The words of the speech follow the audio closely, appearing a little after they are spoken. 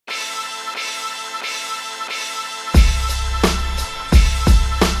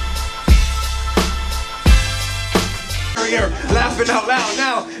laughing out loud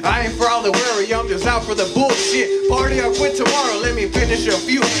now. I ain't for all the worry, I'm just out for the bullshit. Party, I quit tomorrow, let me finish a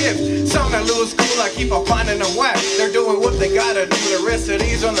few shifts. Some that lose school, I keep on finding them whack. They're doing what they gotta do, the rest of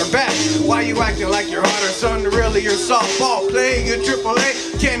these on their back. Why you acting like you're harder, son? Really, you're softball. Playing your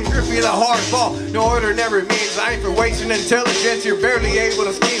AAA, Ken Griffey the hardball. No ordinary means I ain't for wasting intelligence. You're barely able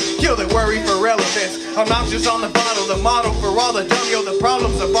to scheme, kill the worry for relevance. I'm not just on the bottle, the model for all the dumb. Yo, the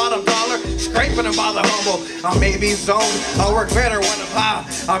problem's the bottom dollar, scraping them by the humble. I may be zoned, I work better when I'm high.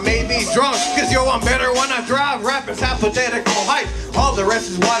 I may be drunk, cause yo, I'm better when I drive. Rap is hypothetical hype, all the rest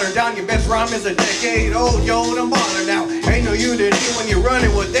is watered down. Your best rhyme is a decade old, yo, don't bother now. Ain't no unity when you're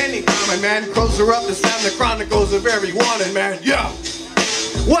running with any common man. Closer up to sound the chronicles of every wanted man. Yo,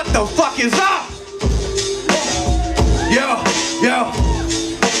 what the fuck is up? Yo,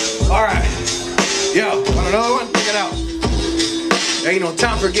 alright. Yo, want another one? Check it out. Ain't no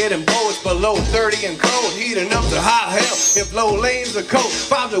time for getting bold, it's below 30 and cold. Heating up to high hell, if low lanes are cold.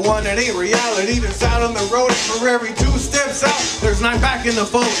 5 to 1, it ain't reality, that's out on the road. And for every 2 steps out, there's 9 back in the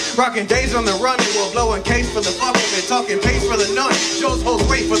fold. Rocking days on the run, and we'll blow in case for the fuck of it. Talking pace for the none, shows holds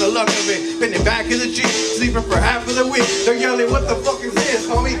weight for the luck of it. Bending back in the Jeep, sleeping for half of the week. They're yelling, what the fuck is this,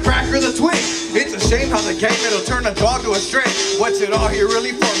 homie? Cracker the twig. It's a shame how the game, it'll turn a dog to a stray. What's it all here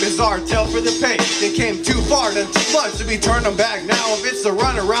really for? Bizarre, tell for the pay. They came too far, done too much to be turning back now. If it's a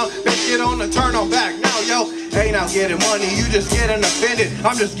run around, let's get on the turn on back now, yo. Ain't out getting money, you just getting offended.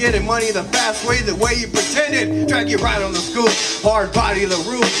 I'm just getting money the fast way, the way you pretended. Drag you right on the school, hard body the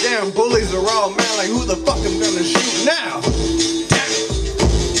roof. Damn, bullies are all mad, like who the fuck I'm gonna shoot now? Damn it.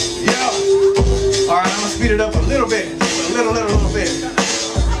 Yo. Alright, I'm gonna speed it up a little bit. A little bit.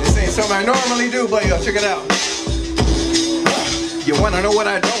 This ain't something I normally do, but yo, check it out. You wanna know what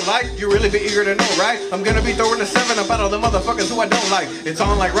I don't like? You really be eager to know, right? I'm gonna be throwing a 7 about all the motherfuckers who I don't like. It's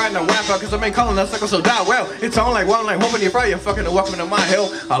on like riding a whap out, cause I ain't calling that sucker so die well. It's on like one like hoping you fry, you're fucking welcome to my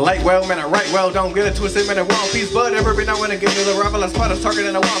hell. I like well, man, I write well, don't get it twisted, man, I want peace, but every now and again, you're the rival, I spot a target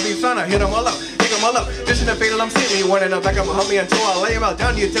and I want beef, son, I hit them all up. Them all up, dishing the fatal, I'm sitting. You want in the back of a homie until I lay him out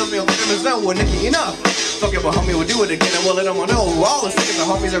down. You tell me I'm in the zone, well, Nicky, enough. Fuck if a homie will do it again, and we'll let them all know. All the sick of the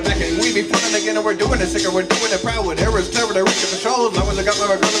homies are back, and we be pulling again, and we're doing it sicker. We're doing it proud with errors, clever to reach the patrol. As long as I got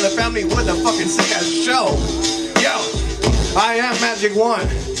my girl in the family, with the fucking sick ass show. Yo, I am Magic 1.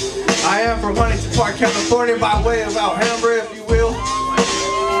 I am from Huntington Park, California, by way of Alhambra, if you will.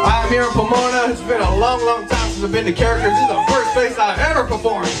 I'm here in Pomona. It's been a long time since I've been to characters. This is the first place I've ever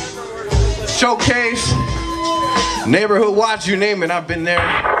performed. Showcase, neighborhood watch, you name it, I've been there.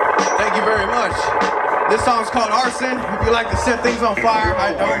 Thank you very much. This song's called Arson. If you like to set things on fire,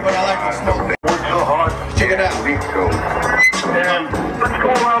 I don't, but I like to smoke. Check it out.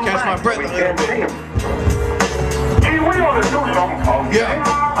 Catch my breath a little bit. Yeah.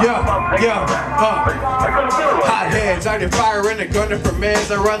 Hot heads, I did fire in the gunner for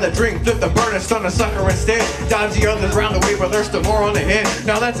meds. I rather drink, flip the burner, stun a sucker instead. Dodge the others round the way, but there's still more on the head.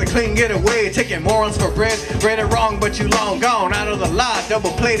 Now that's a clean getaway, taking morons for bread. Read it wrong, but you long gone, out of the lot.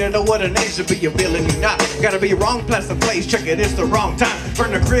 Double plated, know what a name should be, you're feeling you not. Gotta be wrong place to place, check it, it's the wrong time.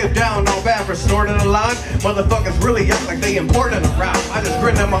 Burn the crib down, no bad for snorting a line. Motherfuckers really act like they important around. I just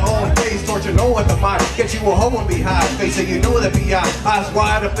grin at my own face, torture no one to mind. Get you a hoe and be high, face it, you know that be high. Eyes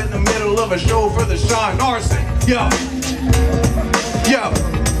wide up in the middle of a show for the shine. Arson, yo,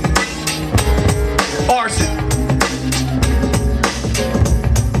 Arson,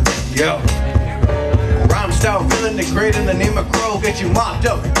 yo. Rhyme style villain, degrade in the name of crow. Get you mopped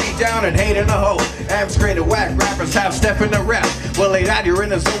up, beat down and hate in a hole. Abs great to whack, rappers half step in the rap. Well laid out, you're in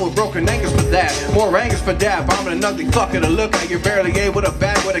the zone with broken angles for that. More angles for dab, I'm an ugly fucker to look at. You're barely able to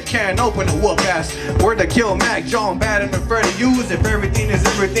bag with a can open to whoop ass. Word to kill Mac, John bad and afraid to use. If everything is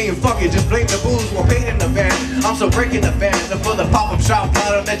everything, fuck it, just blame the booze. We're paid in the van, I'm so breaking the fans. And for the pop-up shop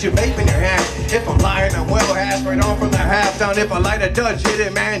bottom that you vape in your hand. If I'm lying, I'm well ass right on from the half down. If I light a Dutch, hit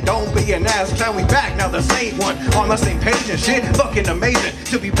it, man, don't be an ass. Now we back, now the same one, on the same page and shit. Fucking amazing,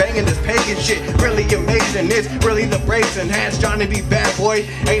 to be banging this pagan shit. Really amazing, it's really the brains enhanced. Johnny be bad boy,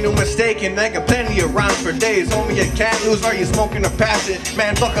 ain't no mistaking. I got plenty of rhymes for days. Homie, you can't lose, are you smoking or passing?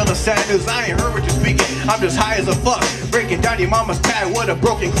 Man, fuck all the sad news, I ain't heard what you're speaking. I'm just high as a fuck, breaking down your mama's pad with a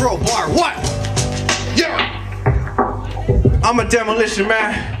broken crowbar. What? Yeah! I'm a demolition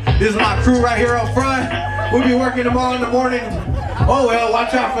man. This is my crew right here up front. We'll be working tomorrow in the morning. Oh well,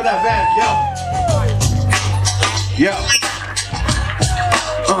 watch out for that van. Yo.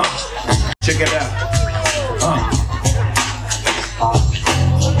 Check it out.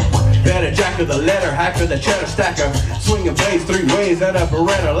 Better jack to the letter, hack to the cheddar stacker. Swinging blades 3 ways at a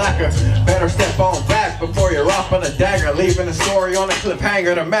Beretta lacquer. Better step on back before you're off by the dagger. Leaving a story on a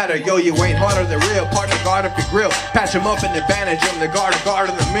cliffhanger to matter. Yo, you ain't harder than real. Partner, guard up your grill. Patch him up and advantage him. The guard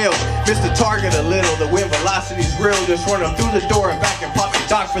in the mill. Miss the target a little. The wind velocity's real. Just run him through the door and back and pop the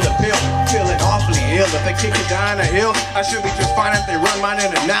dock for the pill. Feeling awfully ill. If they kick you down a hill, I should be just fine if they run mine in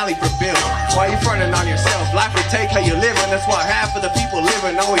an alley for Bill. Why you fronting on yourself? Life will take how you living. That's why half of the people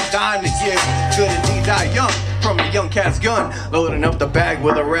living always dying to give. Good indeed die young. From a young cat's gun, loading up the bag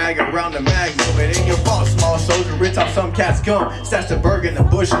with a rag around the mag. No, it ain't your fault, small soldier. Ritz off some cat's gum. Stats the burger in the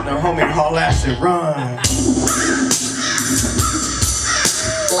bush and the homie haul ass and run.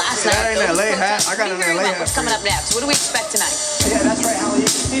 Last night, that ain't an LA hat. I got an LA hat. What's coming up next? What do we expect tonight? Yeah, that's right, Holly. You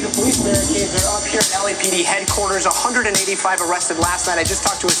can see the police barricades are up here at LAPD headquarters. 185 arrested last night. I just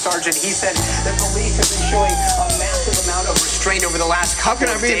talked to a sergeant. He said the police have been showing a massive amount of restraint over the last couple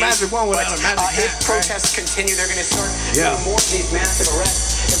of days. How can I be a magic one without a magic hat? If protests continue, they're going to start doing more of these massive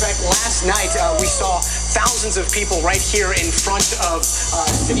arrests. In fact, last night we saw thousands of people right here in front of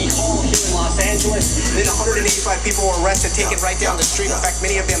City Hall here in Los Angeles. Then 185 people were arrested, taken right down the street. In fact,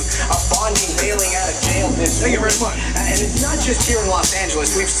 many of them bonding, bailing out of jail this week. And it's not just here in Los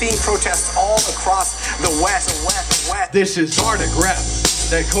Angeles. We've seen protests all across the West. This is Autograph.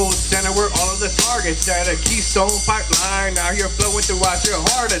 That cold center where all of the targets at a Keystone pipeline. Now you're flowing throughout your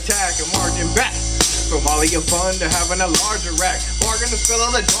heart attack and marching back. From all of your fun to having a larger rack. Bargain to spill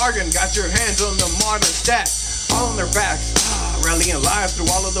all the jargon. Got your hands on the modern stack. On their backs. Rallying lives through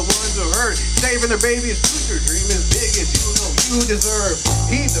all of the ones who hurt. Saving their baby's future. Dream as big as you know you deserve.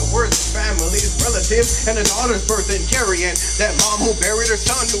 Heed the words of families, relatives, and a daughter's birth and carrying that mom who buried her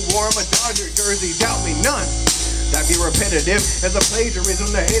son who wore him a Dodger jersey. Doubt me none. That be repetitive as a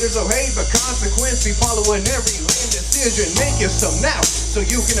plagiarism. The haters will hate, but consequence be following every lame decision. Make it some now so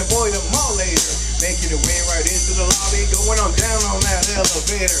you can avoid them all later. Making your way right into the lobby, going on down on that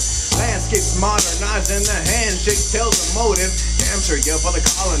elevator. Landscapes modernizing, the handshake tells the motive. Damn sure you're for the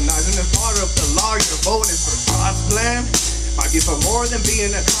colonizing is part of the law. Your vote is for God's plan. Might be for more than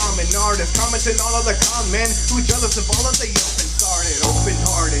being a common artist. Commenting all of the con men who jealous of all of the open started,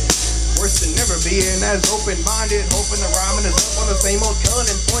 open-hearted. Worse than never being as open-minded. Hoping the rhyming is up on the same old gun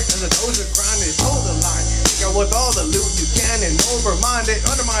and point as a dozer grinding. Hold the line. Take out with all the loot you can and overmind it.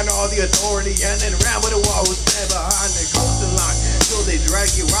 Undermine all the authority and then ram with a wall who's stand behind the coastal line. Till they drag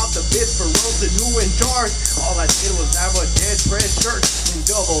you out the pit for roles and who in charge. All I did was have a dead bread shirt and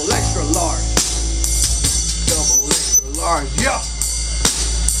double extra large. Double extra large, yeah.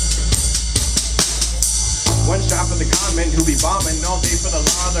 One shot for the conmen who be bombing all day for the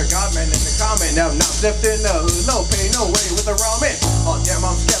law of their godmen in the comment. Now not stepped in the hood, no pay, no way with the raw men. Oh damn,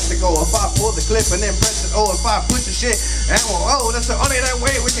 I'm skeptical if I pull the clip and then press it. Oh, if I push the shit and well, oh, that's the only that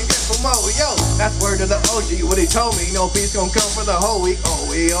way we can get for more. Yo, that's word to the OG. What he told me, no peace gonna come for the whole week. Oh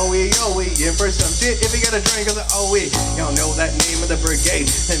we, in for some shit. If you got a drink of the y'all know that name of the brigade.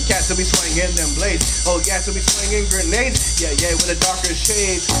 Them cats will be swinging them blades. Oh yes, will be swinging grenades. Yeah, with a darker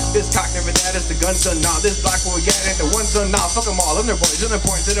shades. This cock never that is the gunson. Nah, this black one we got it. The ones on nah, fuck them all. I'm their boys, in their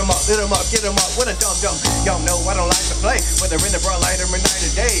points, hit them up, get them up with a dum-dum. Y'all know I don't like to play, whether in the broad light or night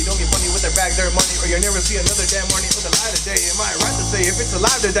or day. Don't get funny with their bag, their money, or you'll never see another damn morning with the light of day. Am I right to say if it's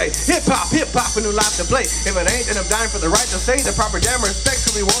alive today? Hip hop, a new life to play. If it ain't, then I'm dying for the right to say the proper damn respect,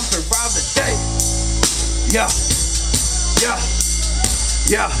 so we won't survive the day. Yeah.